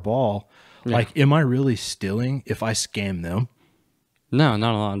 $1 ball. Yeah. Am I really stealing if I scam them? No,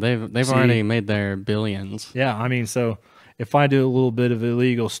 not a lot. They've already made their billions. Yeah, so if I do a little bit of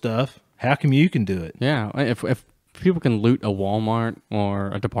illegal stuff, how come you can do it? Yeah, if people can loot a Walmart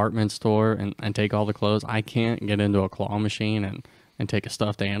or a department store and take all the clothes, I can't get into a claw machine and take a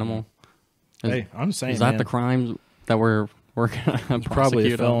stuffed animal. I'm saying, is that the crime that we're going to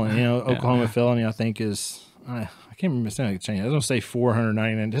probably a felony? Oklahoma felony, I think, is I can't remember saying it. I don't say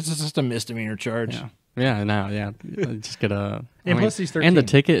 $499. This is just a misdemeanor charge. Just get a. Plus these 13. And the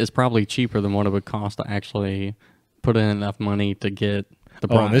ticket is probably cheaper than what it would cost to actually put in enough money to get the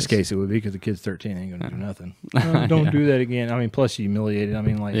prize. In this case, it would be because the kid's 13, ain't going to do nothing. Don't do that again. Plus you humiliated.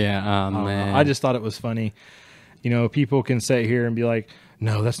 Man. I just thought it was funny. People can sit here and be like,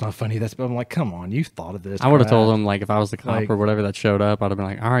 no, that's not funny. But I'm like, come on, you thought of this. I would have told him, if I was the cop or whatever that showed up, I'd have been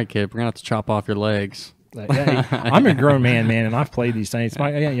like, all right, kid, we're going to have to chop off your legs. Like, hey, I'm a grown man, and I've played these things.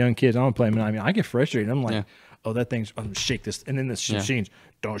 I got young kids. I don't play them. I mean, I get frustrated. I'm like, oh, that thing's, I'm going to shake this. And then this machine's,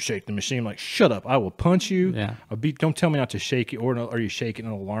 don't shake the machine. I'm like, shut up. I will punch you. Yeah. Don't tell me not to shake it, or you shake it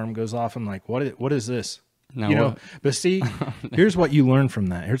and an alarm goes off. I'm like, what is this? No, you know, but see, here's what you learn from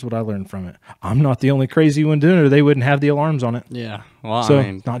that. Here's what I learned from it. I'm not the only crazy one doing it, or they wouldn't have the alarms on it. Yeah. Well, so, I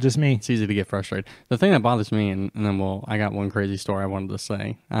mean, not just me. It's easy to get frustrated. The thing that bothers me, and then I got one crazy story I wanted to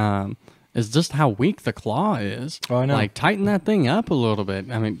say, is just how weak the claw is. Oh, I know. Like, tighten that thing up a little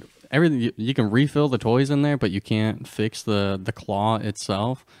bit. I mean, everything you can refill the toys in there, but you can't fix the claw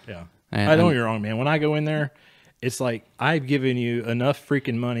itself. Yeah. I know you're wrong, man. When I go in there, it's like, I've given you enough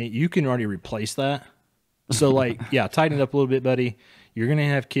freaking money. You can already replace that. So, like, yeah, tighten it up a little bit, buddy. You're going to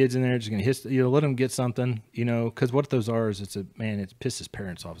have kids in there, just going to let them get something, because what those are is it pisses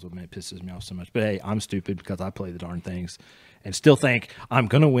parents off. So, man, it pisses me off so much. But, hey, I'm stupid because I play the darn things and still think I'm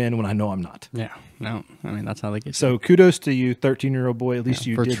going to win when I know I'm not. Yeah, no, I mean, that's how they get. So, kudos to you, 13-year-old boy. At least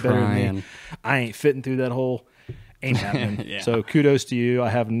you did better than me. I ain't fitting through that hole. Ain't happening. Yeah. So, kudos to you. I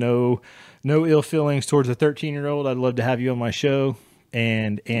have no ill feelings towards a 13-year-old. I'd love to have you on my show.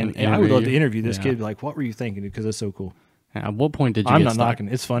 And I would love to interview this kid. Be like, what were you thinking? Because it's so cool. At what point did you? I'm get not stuck? knocking.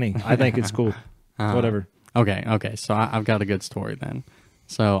 It's funny. I think it's cool. Whatever. Okay. So I've got a good story then.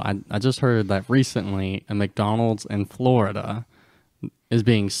 So I just heard that recently a McDonald's in Florida is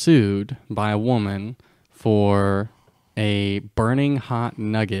being sued by a woman for a burning hot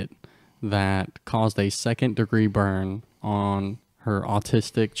nugget that caused a second-degree burn on her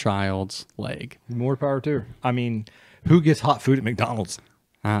autistic child's leg. More power to her. I mean, who gets hot food at McDonald's?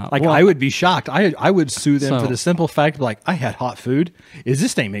 Well, I would be shocked. I would sue them for the simple fact of, like, I had hot food.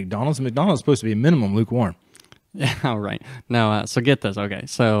 This ain't McDonald's? McDonald's is supposed to be a minimum lukewarm. Yeah, right. No, so get this. Okay,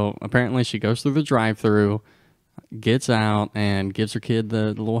 so apparently she goes through the drive-thru, gets out, and gives her kid the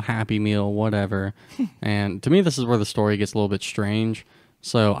little Happy Meal, whatever. And to me, this is where the story gets a little bit strange.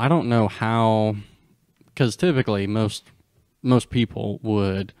 So I don't know how, because typically most people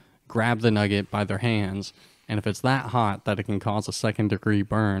would grab the nugget by their hands, and if it's that hot that it can cause a second-degree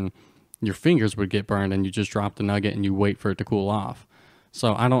burn, your fingers would get burned, and you just drop the nugget and you wait for it to cool off.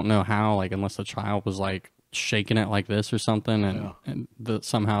 So I don't know how, like, unless the child was, like, shaking it like this or something, and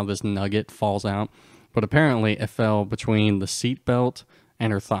somehow this nugget falls out. But apparently it fell between the seat belt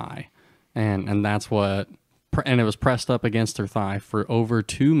and her thigh, and that's what... And it was pressed up against her thigh for over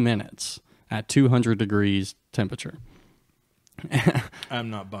 2 minutes at 200 degrees temperature. I'm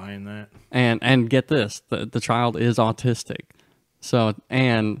not buying that. And get this, the child is autistic, so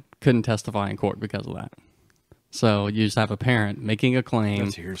and couldn't testify in court because of that. So you just have a parent making a claim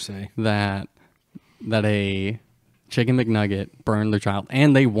That's hearsay. that a chicken McNugget burned their child,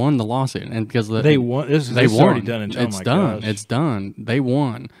 and they won the lawsuit. And because they won, this is already done. It's done. Gosh. It's done. They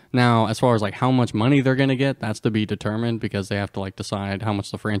won. Now, as far as like how much money they're going to get, that's to be determined because they have to like decide how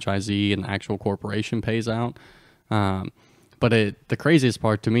much the franchisee and the actual corporation pays out. But the craziest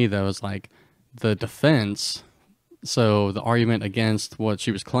part to me, though, is like the defense. So the argument against what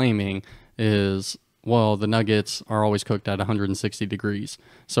she was claiming is, well, the nuggets are always cooked at 160 degrees.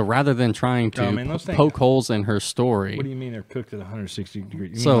 So rather than trying to poke holes in her story. What do you mean they're cooked at 160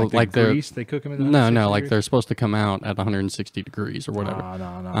 degrees? You so mean like they're greased? They cook them at 160 No, degrees? like they're supposed to come out at 160 degrees or whatever.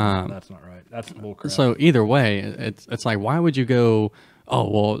 No, that's not right. That's bullcrap. So either way, it's like, why would you go, oh,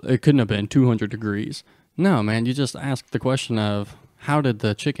 well, it couldn't have been 200 degrees. No, man, you just ask the question of how did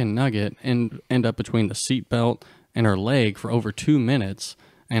the chicken nugget end up between the seat belt and her leg for over 2 minutes?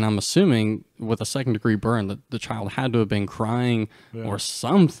 And I'm assuming with a second-degree burn that the child had to have been crying or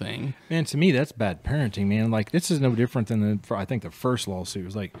something. Man, to me, that's bad parenting, man. Like, this is no different than I think the first lawsuit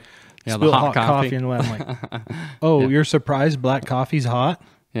was like, the hot coffee. And I'm like, oh, you're surprised black coffee's hot?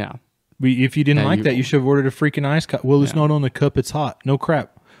 Yeah. If you didn't like that, you should have ordered a freaking iced cup. Well, it's not on the cup, it's hot. No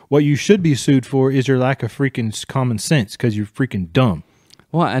crap. What you should be sued for is your lack of freaking common sense because you're freaking dumb.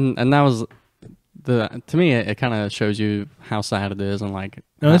 Well, and that was... to me, it kind of shows you how sad it is, and like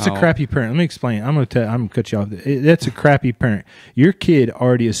no, that's a crappy parent. Let me explain. I'm gonna cut you off. That's a crappy parent. Your kid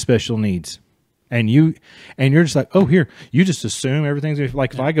already has special needs, and you're just like, oh, here. You just assume everything's gonna be,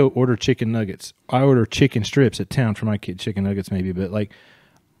 like if I go order chicken nuggets, I order chicken strips at town for my kid. Chicken nuggets maybe, but like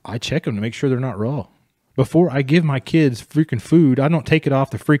I check them to make sure they're not raw before I give my kids freaking food. I don't take it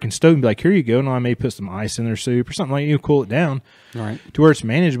off the freaking stove and be like, here you go. No, I may put some ice in their soup or something like you cool it down, right, to where it's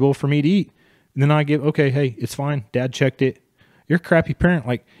manageable for me to eat. And then I give, okay, hey, it's fine. Dad checked it. You're a crappy parent.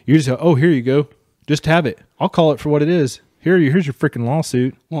 Like, you just go, oh, here you go. Just have it. I'll call it for what it is. Here's your freaking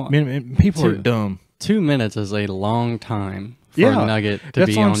lawsuit. Well, people are dumb. 2 minutes is a long time for a nugget to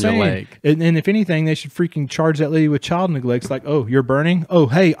be on your leg. And if anything, they should freaking charge that lady with child neglect. It's like, oh, you're burning? Oh,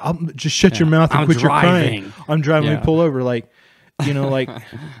 hey, just shut your mouth and quit your crying. I'm driving. Let me pull over. Like, you know, like,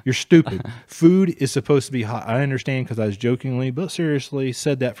 you're stupid. Food is supposed to be hot. I understand because I was jokingly, but seriously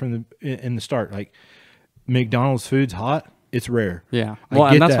said that from in the start. Like, McDonald's food's hot. It's rare. Yeah. Well,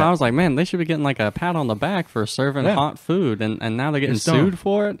 and that's why I was like, man, they should be getting like a pat on the back for serving hot food, and now they're getting sued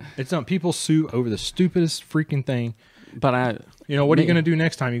for it. It's dumb. People sue over the stupidest freaking thing. But what are you going to do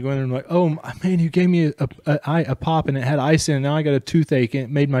next time? You go in there and like, oh man, you gave me a pop and it had ice in it. Now I got a toothache and it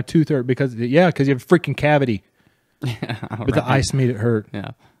made my tooth hurt because you have a freaking cavity. Yeah, but the ice made it hurt.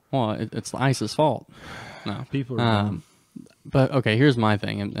 Yeah. Well, it's the ice's fault. No, people are. But okay, here's my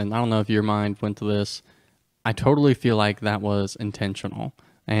thing, and I don't know if your mind went to this. I totally feel like that was intentional.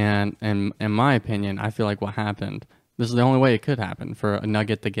 And in my opinion, I feel like what happened, this is the only way it could happen for a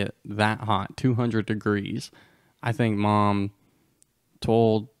nugget to get that hot, 200 degrees. I think mom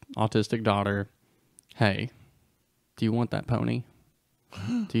told autistic daughter, hey, do you want that pony?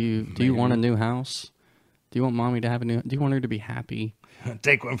 Do you want a new house? Do you want mommy to have do you want her to be happy?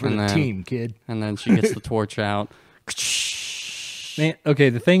 Take one for the team, kid. And then she gets the torch out. Man, okay,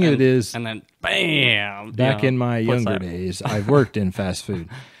 the thing of it is... And then, bam! Back in my younger days, I've worked in fast food.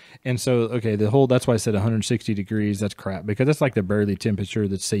 And so, okay, that's why I said 160 degrees, that's crap. Because that's like the barely temperature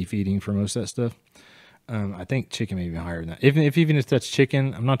that's safe eating for most of that stuff. I think chicken may be higher than that. Even if that's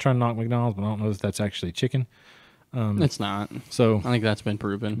chicken, I'm not trying to knock McDonald's, but I don't know if that's actually chicken. It's not. So I think that's been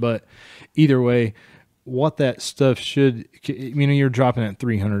proven. But either way, what that stuff should... you're dropping at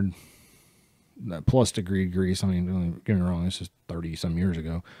 300... plus degree grease. I mean, don't get me wrong, this is 30-some years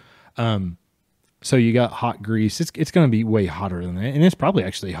ago. So you got hot grease. It's going to be way hotter than that, and it's probably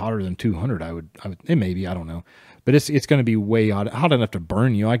actually hotter than 200. I would. It may be. I don't know, but it's going to be way hot enough to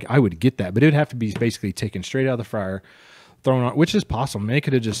burn you. I would get that, but it would have to be basically taken straight out of the fryer, thrown on, which is possible. I mean, they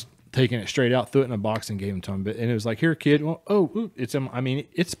could have just taken it straight out, threw it in a box, and gave them to him. But it was like, here, kid. Well, it's. I mean,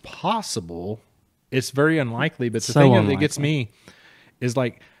 it's possible. It's very unlikely, but the thing that gets me is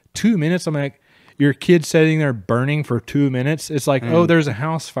like 2 minutes. I'm like, your kid sitting there burning for 2 minutes. It's like, oh, there's a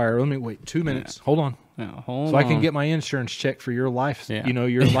house fire. Let me wait 2 minutes. Hold on. So I can get my insurance check for your life,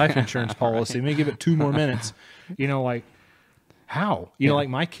 your life insurance policy. Let me give it 2 more minutes. Like how? Like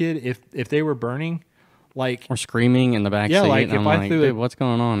my kid, if they were burning, like or screaming in the back seat. Like if I threw what's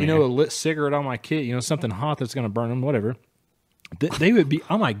going on? A lit cigarette on my kid, something hot that's going to burn them, whatever. They would be,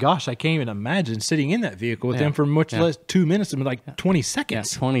 oh my gosh, I can't even imagine sitting in that vehicle with them for much less 2 minutes and like 20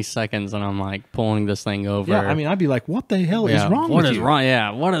 seconds. Yeah, 20 seconds, and I'm like pulling this thing over. Yeah, I mean, I'd be like, what the hell is wrong with you? What is wrong?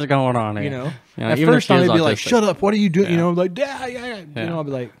 Yeah, what is going on here? At first time, they'd be like, shut up, what are you doing? Like, yeah. I'll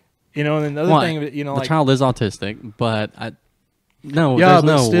be like, and then the other thing, the child is autistic, but no, yeah, there's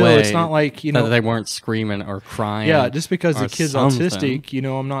but no still, way it's not like, that they weren't screaming or crying. Yeah, just because the kid's something.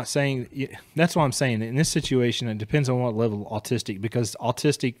 autistic, I'm not saying, that's what I'm saying. In this situation, it depends on what level of autistic, because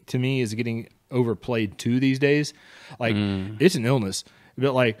autistic to me is getting overplayed too these days. Like, it's an illness.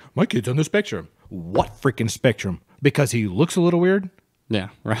 But like, my kid's on the spectrum. What freaking spectrum? Because he looks a little weird? Yeah,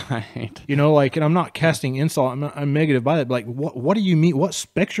 right. And I'm not casting insult. I'm negative by that. But like, what do you mean? What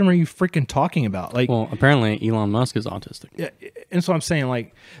spectrum are you freaking talking about? Like, well, apparently Elon Musk is autistic. Yeah, and so I'm saying,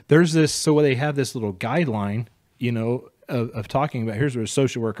 like, there's this. So they have this little guideline, of talking about. Here's where a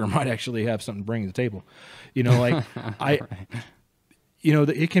social worker might actually have something to bring to the table. Like right.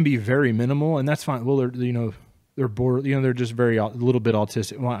 It can be very minimal, and that's fine. Well, they're bored. They're just a little bit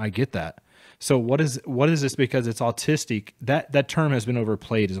autistic. Well, I get that. So what is this? Because it's autistic. That term has been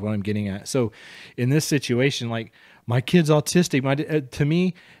overplayed, is what I'm getting at. So in this situation, like, my kid's autistic. To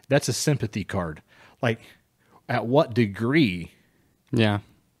me, that's a sympathy card. Like, at what degree? Yeah.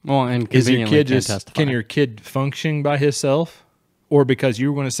 Well, and is your kid can your kid function by himself? Or because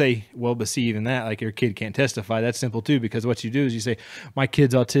you were going to say, well, but see, even that, like, your kid can't testify. That's simple too, because what you do is you say, my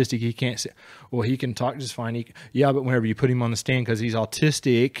kid's autistic. He can't say, well, he can talk just fine. But whenever you put him on the stand because he's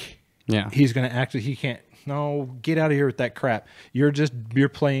autistic. Yeah, he's going to act. He can't. No, get out of here with that crap. You're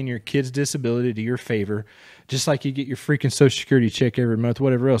playing your kid's disability to your favor, just like you get your freaking Social Security check every month,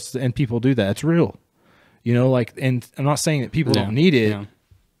 whatever else. And people do that. It's real, And I'm not saying that people don't need it. Yeah.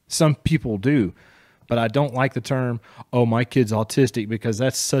 Some people do, but I don't like the term. Oh, my kid's autistic, because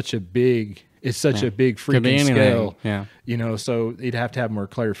that's such a big. It's such a big freaking scale. Yeah. So you'd have to have more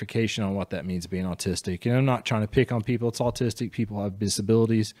clarification on what that means being autistic. I'm not trying to pick on people. It's autistic. People have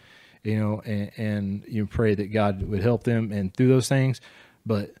disabilities. And you pray that God would help them and through those things.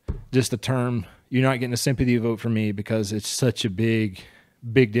 But just the term, you're not getting a sympathy vote from me, because it's such a big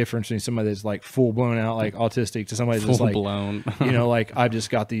difference between somebody that's like full blown out, like autistic, to somebody that's like, blown. Like, I've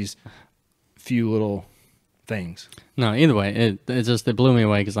just got these few little things. No, either way, it blew me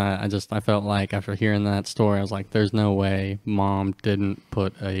away because I felt like after hearing that story, I was like, there's no way mom didn't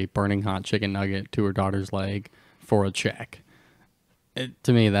put a burning hot chicken nugget to her daughter's leg for a check.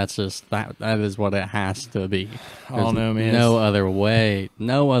 To me, that's just that is what it has to be. Oh no, man! No other way.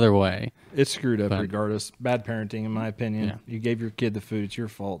 No other way. It's screwed up regardless. Bad parenting, in my opinion. Yeah. You gave your kid the food; it's your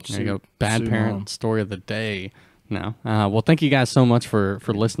fault. There you go. Bad parent story of the day. No. Well, thank you guys so much for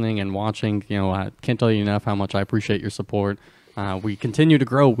listening and watching. You know, I can't tell you enough how much I appreciate your support. We continue to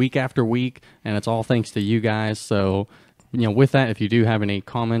grow week after week, and it's all thanks to you guys. So, you know, with that, if you do have any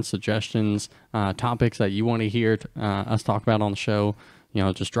comments, suggestions, topics that you want to hear us talk about on the show, you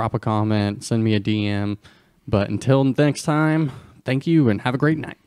know, just drop a comment, send me a DM. But until next time, thank you and have a great night.